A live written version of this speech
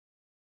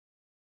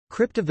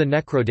Crypt of the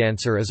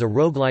Necrodancer is a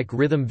roguelike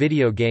rhythm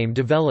video game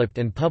developed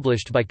and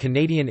published by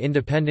Canadian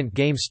independent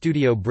game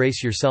studio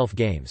Brace Yourself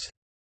Games.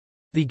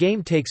 The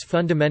game takes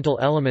fundamental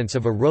elements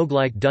of a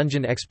roguelike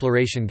dungeon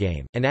exploration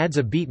game, and adds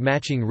a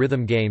beat-matching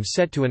rhythm game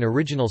set to an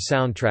original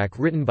soundtrack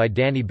written by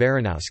Danny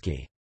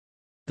Baranowski.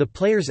 The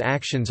player's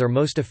actions are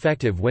most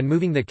effective when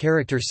moving the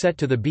character set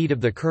to the beat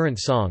of the current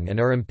song and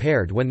are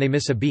impaired when they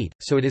miss a beat,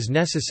 so it is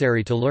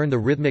necessary to learn the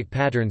rhythmic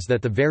patterns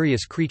that the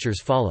various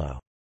creatures follow.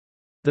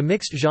 The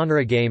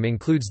mixed-genre game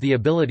includes the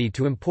ability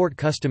to import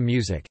custom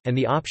music, and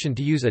the option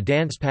to use a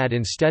dance pad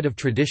instead of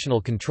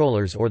traditional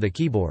controllers or the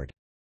keyboard.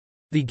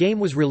 The game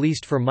was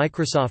released for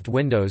Microsoft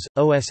Windows,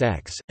 OS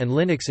X, and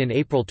Linux in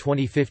April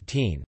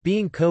 2015,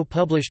 being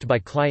co-published by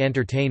Klei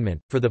Entertainment,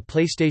 for the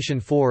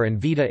PlayStation 4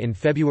 and Vita in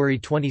February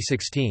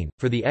 2016,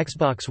 for the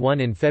Xbox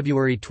One in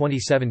February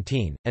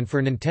 2017, and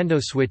for Nintendo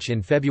Switch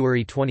in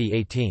February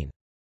 2018.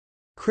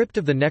 Crypt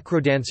of the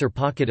Necrodancer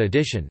Pocket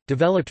Edition,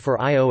 developed for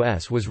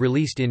iOS, was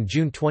released in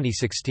June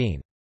 2016.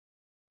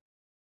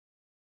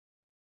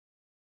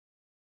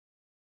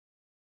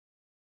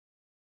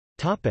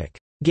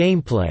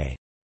 Gameplay.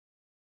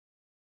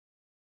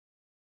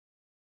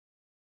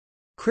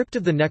 Crypt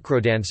of the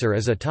Necrodancer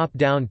is a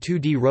top-down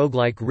 2D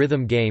roguelike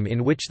rhythm game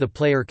in which the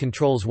player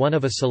controls one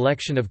of a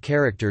selection of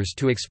characters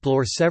to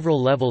explore several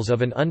levels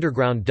of an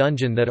underground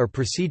dungeon that are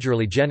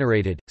procedurally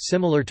generated.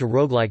 Similar to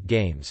roguelike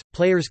games,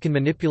 players can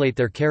manipulate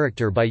their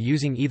character by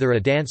using either a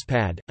dance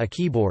pad, a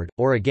keyboard,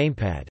 or a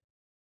gamepad.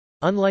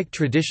 Unlike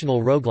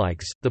traditional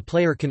roguelikes, the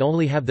player can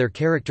only have their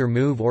character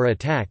move or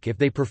attack if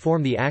they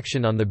perform the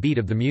action on the beat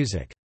of the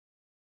music.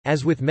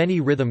 As with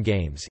many rhythm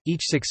games,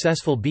 each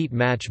successful beat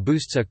match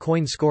boosts a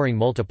coin scoring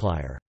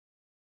multiplier.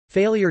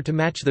 Failure to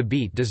match the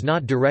beat does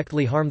not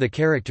directly harm the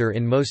character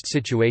in most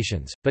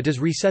situations, but does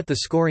reset the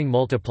scoring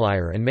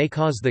multiplier and may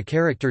cause the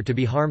character to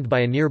be harmed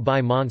by a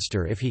nearby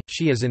monster if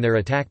he/she is in their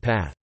attack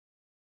path.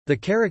 The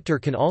character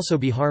can also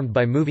be harmed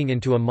by moving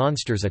into a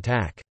monster's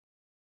attack.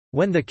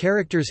 When the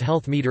character's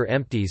health meter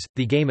empties,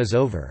 the game is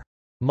over.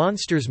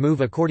 Monsters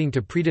move according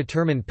to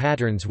predetermined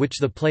patterns which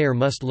the player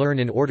must learn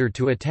in order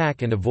to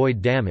attack and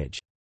avoid damage.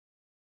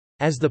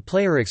 As the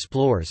player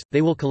explores,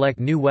 they will collect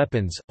new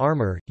weapons,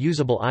 armor,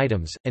 usable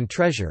items, and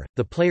treasure.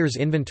 The player's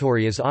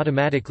inventory is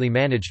automatically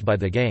managed by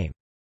the game.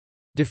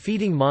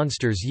 Defeating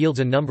monsters yields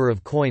a number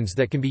of coins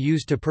that can be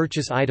used to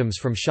purchase items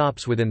from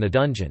shops within the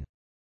dungeon.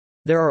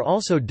 There are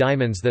also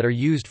diamonds that are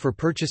used for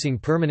purchasing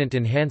permanent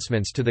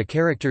enhancements to the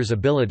character's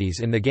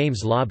abilities in the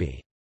game's lobby.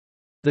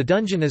 The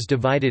dungeon is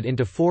divided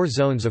into 4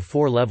 zones of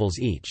 4 levels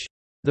each.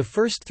 The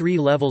first 3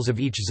 levels of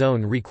each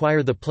zone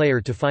require the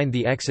player to find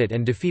the exit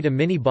and defeat a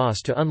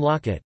mini-boss to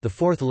unlock it. The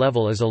 4th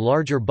level is a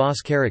larger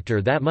boss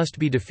character that must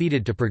be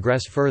defeated to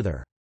progress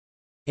further.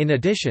 In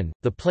addition,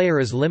 the player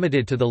is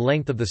limited to the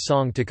length of the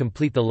song to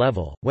complete the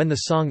level. When the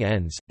song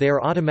ends, they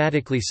are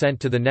automatically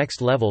sent to the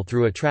next level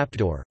through a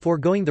trapdoor.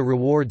 Foregoing the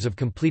rewards of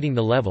completing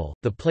the level,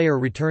 the player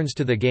returns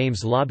to the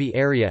game's lobby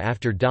area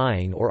after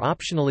dying or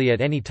optionally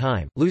at any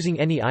time, losing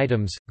any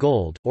items,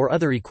 gold, or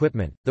other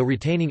equipment, though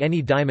retaining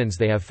any diamonds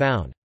they have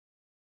found.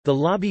 The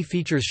lobby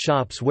features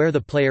shops where the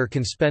player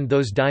can spend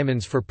those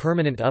diamonds for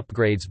permanent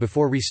upgrades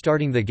before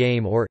restarting the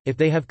game or, if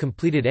they have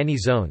completed any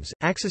zones,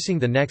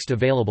 accessing the next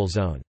available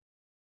zone.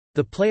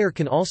 The player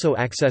can also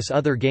access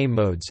other game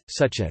modes,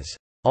 such as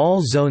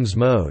All Zones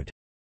mode,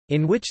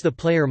 in which the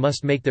player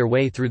must make their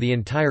way through the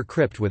entire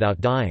crypt without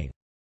dying.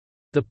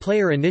 The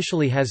player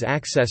initially has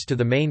access to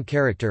the main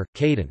character,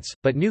 Cadence,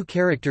 but new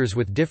characters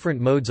with different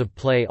modes of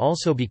play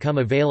also become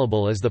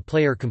available as the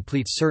player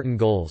completes certain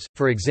goals.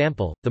 For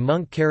example, the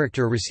monk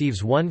character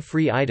receives 1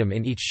 free item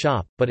in each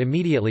shop, but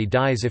immediately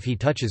dies if he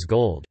touches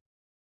gold.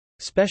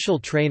 Special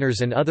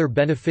trainers and other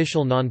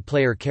beneficial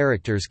non-player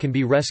characters can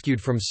be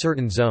rescued from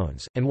certain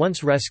zones, and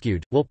once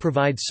rescued, will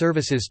provide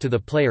services to the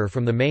player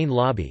from the main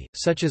lobby,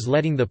 such as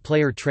letting the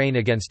player train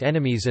against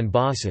enemies and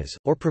bosses,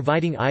 or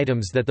providing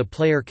items that the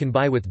player can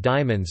buy with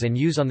diamonds and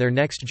use on their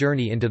next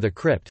journey into the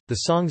crypt.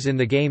 The songs in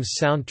the game's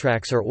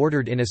soundtracks are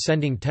ordered in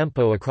ascending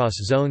tempo across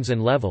zones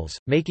and levels,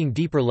 making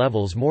deeper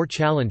levels more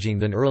challenging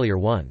than earlier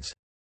ones.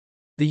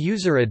 The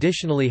user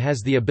additionally has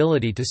the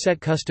ability to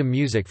set custom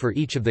music for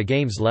each of the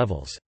game's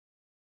levels.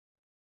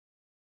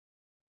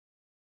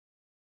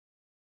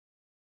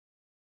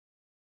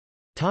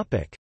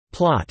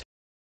 Plot.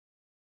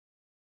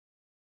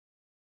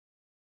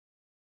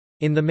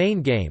 In the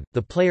main game,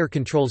 the player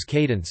controls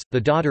Cadence, the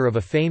daughter of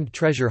a famed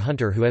treasure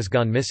hunter who has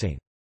gone missing.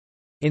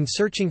 In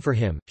searching for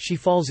him, she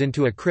falls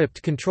into a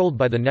crypt controlled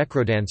by the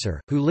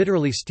Necrodancer, who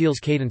literally steals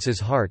Cadence's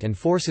heart and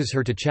forces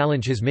her to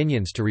challenge his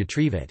minions to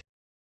retrieve it.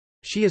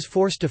 She is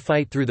forced to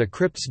fight through the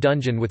crypt's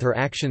dungeon with her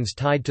actions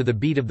tied to the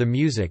beat of the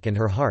music and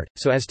her heart,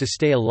 so as to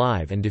stay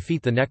alive and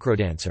defeat the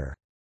Necrodancer.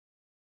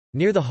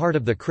 Near the heart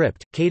of the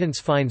crypt, Cadence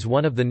finds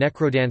one of the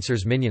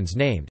Necrodancer's minions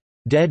named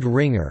Dead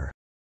Ringer.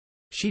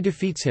 She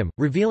defeats him,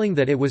 revealing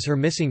that it was her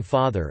missing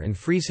father and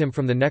frees him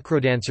from the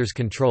Necrodancer's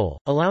control,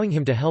 allowing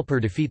him to help her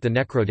defeat the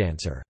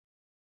Necrodancer.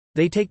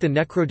 They take the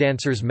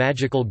necrodancer's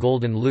magical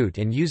golden lute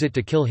and use it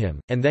to kill him,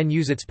 and then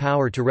use its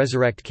power to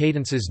resurrect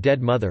Cadence's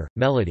dead mother,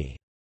 Melody.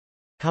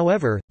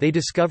 However, they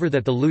discover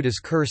that the lute is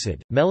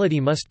cursed. Melody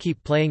must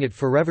keep playing it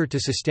forever to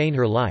sustain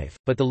her life,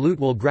 but the lute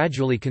will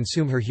gradually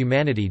consume her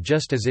humanity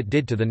just as it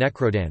did to the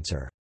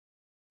necrodancer.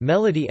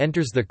 Melody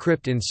enters the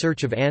crypt in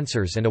search of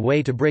answers and a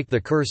way to break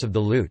the curse of the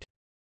lute.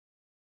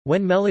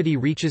 When Melody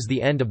reaches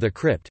the end of the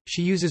crypt,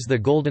 she uses the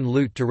golden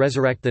lute to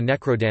resurrect the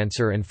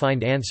necrodancer and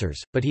find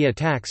answers, but he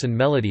attacks and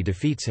Melody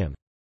defeats him.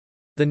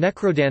 The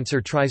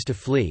necrodancer tries to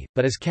flee,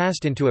 but is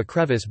cast into a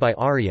crevice by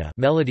Arya,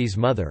 Melody's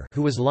mother,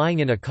 who was lying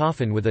in a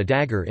coffin with a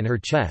dagger in her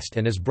chest,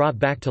 and is brought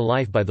back to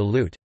life by the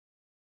lute.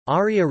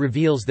 Arya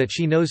reveals that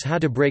she knows how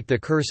to break the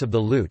curse of the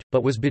lute,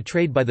 but was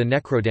betrayed by the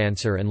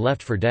necrodancer and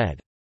left for dead.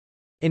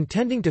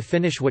 Intending to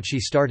finish what she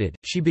started,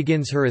 she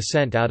begins her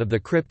ascent out of the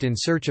crypt in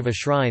search of a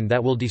shrine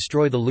that will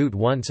destroy the lute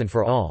once and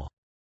for all.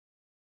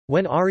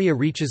 When Arya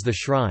reaches the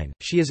shrine,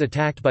 she is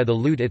attacked by the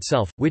lute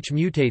itself, which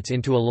mutates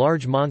into a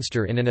large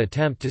monster in an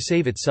attempt to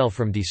save itself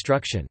from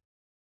destruction.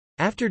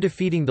 After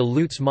defeating the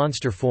lute's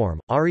monster form,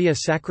 Arya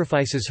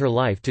sacrifices her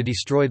life to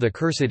destroy the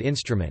cursed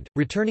instrument,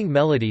 returning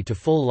Melody to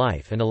full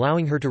life and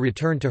allowing her to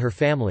return to her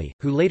family,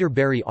 who later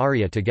bury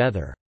Arya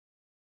together.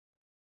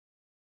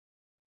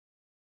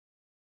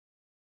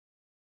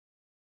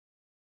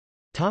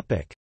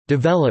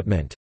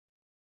 Development.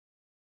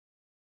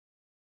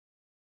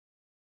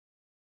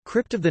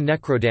 Crypt of the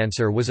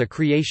Necrodancer was a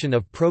creation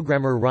of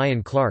programmer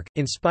Ryan Clark,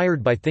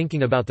 inspired by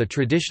thinking about the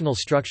traditional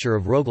structure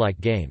of roguelike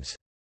games.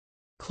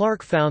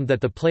 Clark found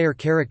that the player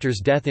character's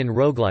death in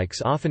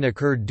roguelikes often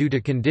occurred due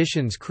to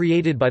conditions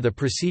created by the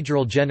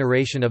procedural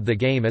generation of the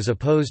game as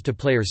opposed to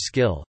players'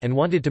 skill, and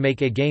wanted to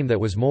make a game that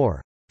was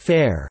more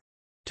fair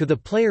to the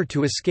player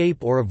to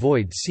escape or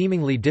avoid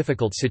seemingly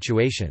difficult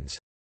situations.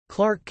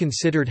 Clark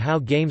considered how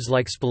games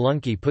like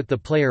Spelunky put the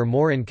player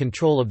more in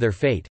control of their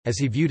fate, as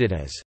he viewed it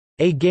as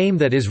a game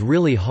that is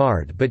really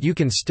hard but you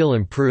can still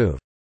improve.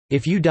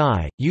 If you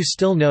die, you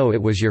still know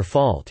it was your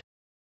fault.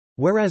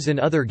 Whereas in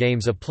other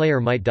games a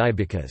player might die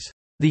because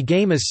the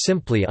game is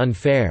simply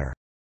unfair.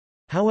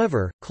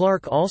 However,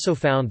 Clark also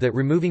found that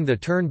removing the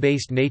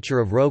turn-based nature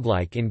of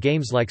roguelike in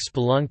games like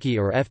Spelunky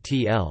or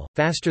FTL,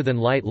 Faster Than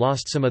Light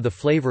lost some of the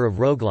flavor of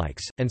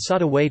roguelikes, and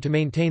sought a way to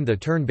maintain the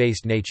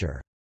turn-based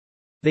nature.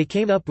 They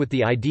came up with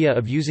the idea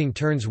of using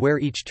turns where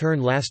each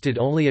turn lasted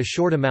only a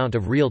short amount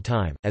of real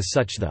time, as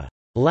such the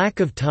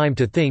lack of time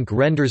to think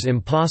renders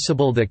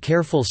impossible the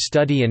careful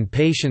study and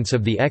patience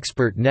of the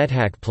expert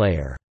NetHack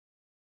player.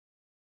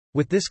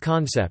 With this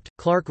concept,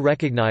 Clark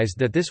recognized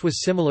that this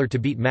was similar to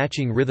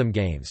beat-matching rhythm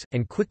games,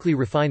 and quickly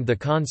refined the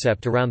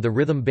concept around the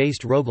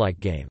rhythm-based roguelike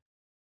game.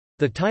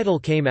 The title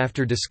came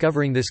after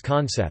discovering this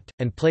concept,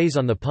 and plays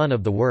on the pun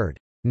of the word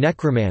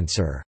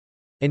necromancer.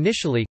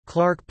 Initially,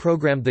 Clark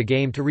programmed the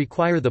game to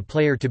require the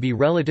player to be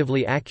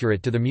relatively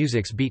accurate to the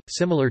music's beat,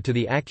 similar to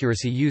the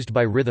accuracy used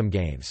by rhythm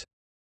games.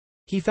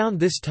 He found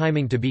this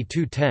timing to be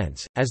too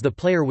tense, as the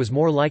player was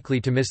more likely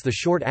to miss the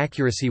short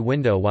accuracy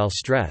window while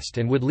stressed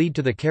and would lead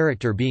to the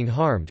character being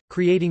harmed,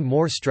 creating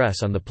more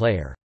stress on the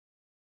player.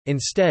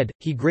 Instead,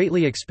 he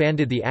greatly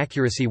expanded the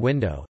accuracy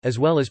window, as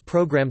well as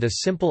programmed a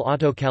simple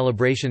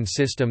auto-calibration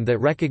system that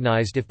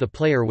recognized if the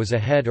player was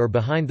ahead or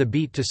behind the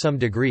beat to some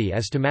degree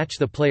as to match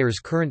the player's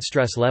current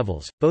stress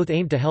levels, both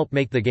aimed to help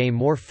make the game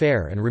more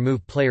fair and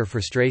remove player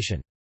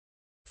frustration.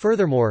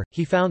 Furthermore,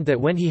 he found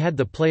that when he had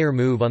the player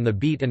move on the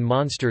beat and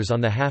monsters on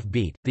the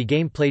half-beat, the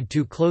game played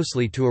too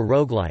closely to a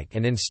roguelike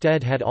and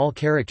instead had all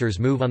characters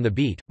move on the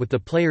beat, with the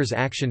player's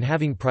action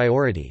having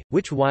priority,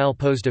 which while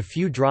posed a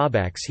few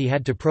drawbacks he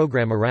had to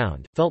program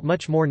around, felt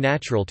much more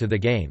natural to the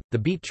game. The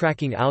beat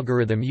tracking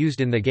algorithm used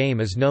in the game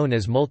is known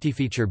as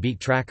multi-feature beat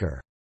tracker.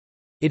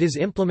 It is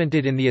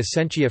implemented in the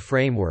Essentia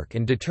framework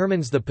and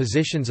determines the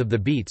positions of the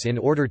beats in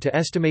order to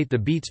estimate the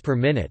beats per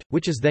minute,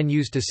 which is then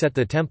used to set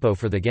the tempo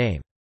for the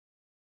game.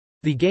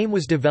 The game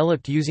was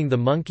developed using the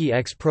Monkey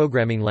X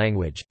programming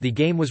language. The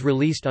game was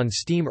released on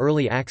Steam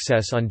Early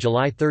Access on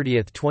July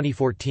 30,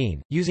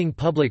 2014, using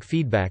public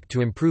feedback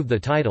to improve the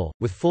title,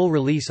 with full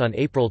release on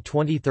April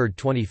 23,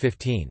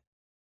 2015.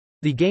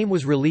 The game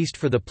was released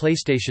for the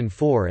PlayStation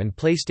 4 and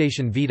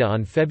PlayStation Vita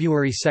on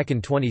February 2,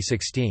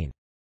 2016.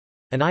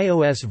 An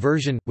iOS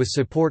version, with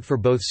support for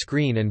both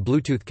screen and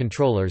Bluetooth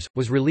controllers,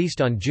 was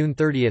released on June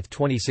 30,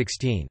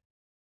 2016.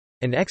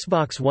 An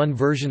Xbox One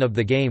version of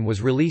the game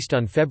was released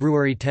on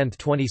February 10,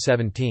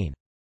 2017.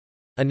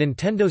 A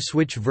Nintendo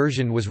Switch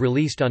version was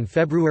released on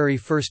February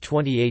 1,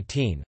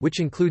 2018,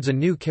 which includes a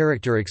new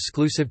character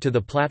exclusive to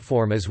the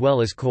platform as well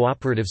as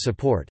cooperative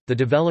support. The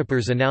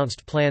developers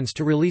announced plans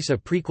to release a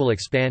prequel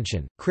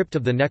expansion, Crypt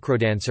of the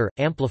Necrodancer,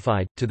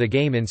 Amplified, to the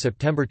game in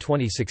September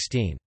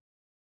 2016.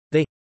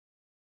 They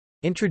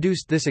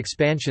introduced this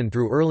expansion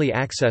through early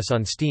access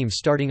on Steam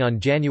starting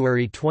on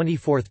January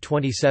 24,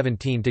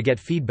 2017 to get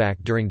feedback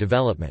during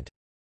development.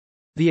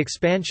 The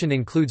expansion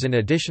includes an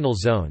additional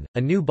zone,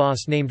 a new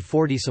boss named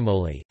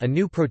Fortissimoli, a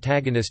new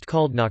protagonist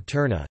called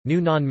Nocturna,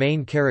 new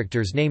non-main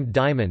characters named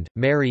Diamond,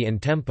 Mary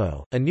and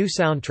Tempo, a new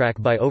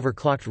soundtrack by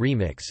Overclocked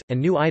Remix,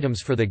 and new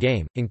items for the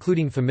game,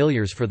 including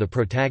familiars for the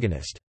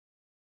protagonist.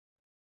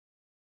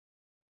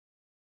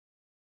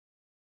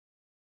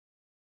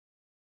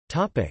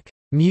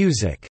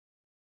 Music.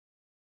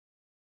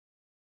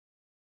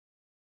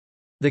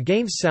 The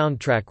game's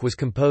soundtrack was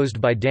composed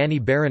by Danny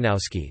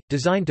Baranowski,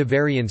 designed to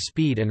vary in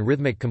speed and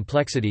rhythmic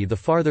complexity the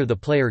farther the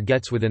player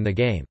gets within the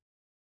game.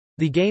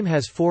 The game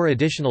has 4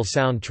 additional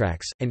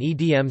soundtracks, an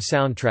EDM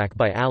soundtrack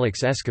by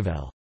Alex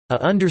Esquivel,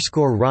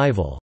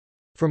 _rival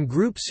from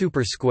group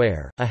Super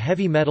Square, a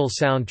heavy metal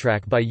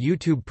soundtrack by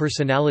YouTube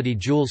personality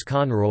Jules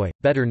Conroy,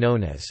 better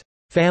known as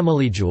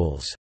Family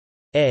Jules,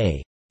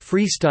 a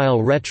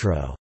freestyle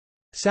retro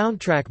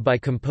soundtrack by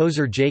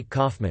composer Jake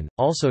Kaufman,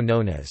 also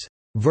known as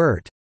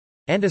Vert,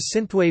 and a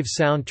synthwave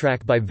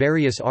soundtrack by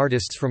various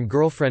artists from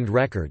Girlfriend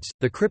Records.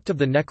 The Crypt of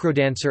the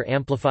Necrodancer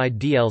Amplified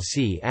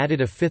DLC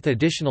added a 5th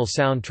additional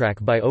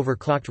soundtrack by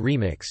Overclocked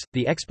Remix.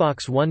 The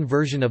Xbox One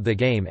version of the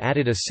game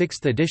added a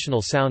 6th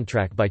additional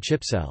soundtrack by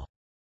Chipcell.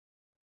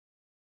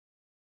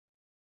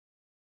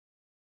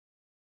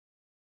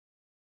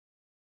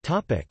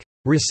 Topic: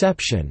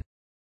 Reception.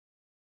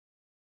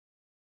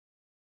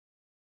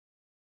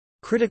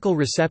 Critical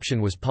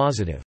reception was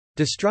positive.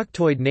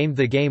 Destructoid named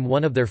the game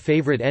one of their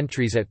favorite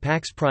entries at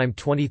PAX Prime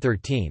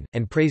 2013,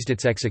 and praised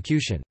its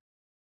execution.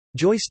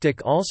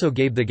 Joystick also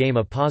gave the game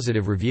a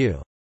positive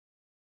review.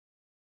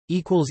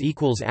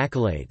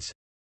 Accolades.